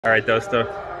Alright dosto,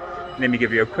 let me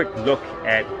give you a quick look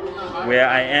at where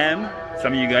I am.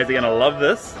 Some of you guys are gonna love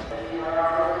this.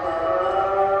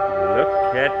 Look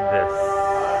at this.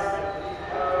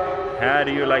 How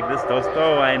do you like this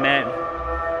dosto? I'm at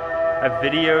a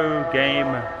video game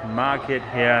market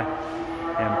here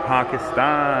in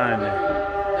Pakistan.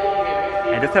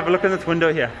 And just have a look in this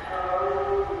window here.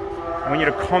 I want you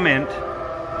to comment,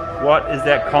 what is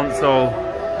that console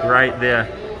right there,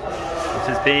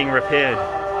 which is being repaired?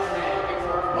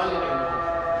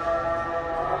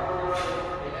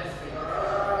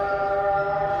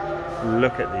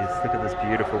 Look at these, look at this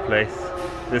beautiful place.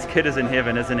 This kid is in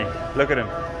heaven, isn't he? Look at him.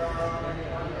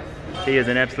 He is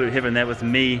in absolute heaven. That was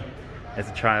me as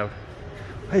a child.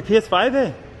 Hey, PS5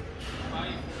 है?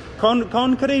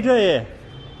 कौन खरीद रहे हैं?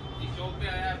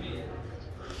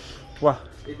 वाह,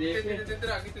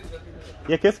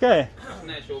 ये किसका है?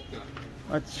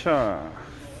 अच्छा.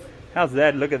 How's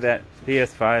that? Look at that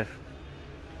PS5.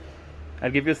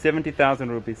 I'll give you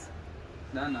 70,000 rupees.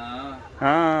 No, no.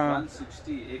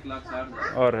 160,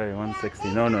 1,60,000. Alright,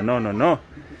 160. No.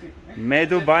 मैं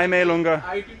Dubai में लूँगा.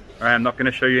 Alright, I'm not going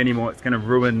to show you anymore. It's going to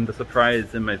ruin the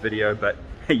surprise in my video, but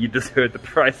you just heard the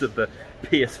price of the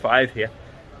PS5 here.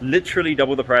 Literally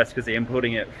double the price because they're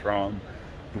importing it from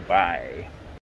Dubai.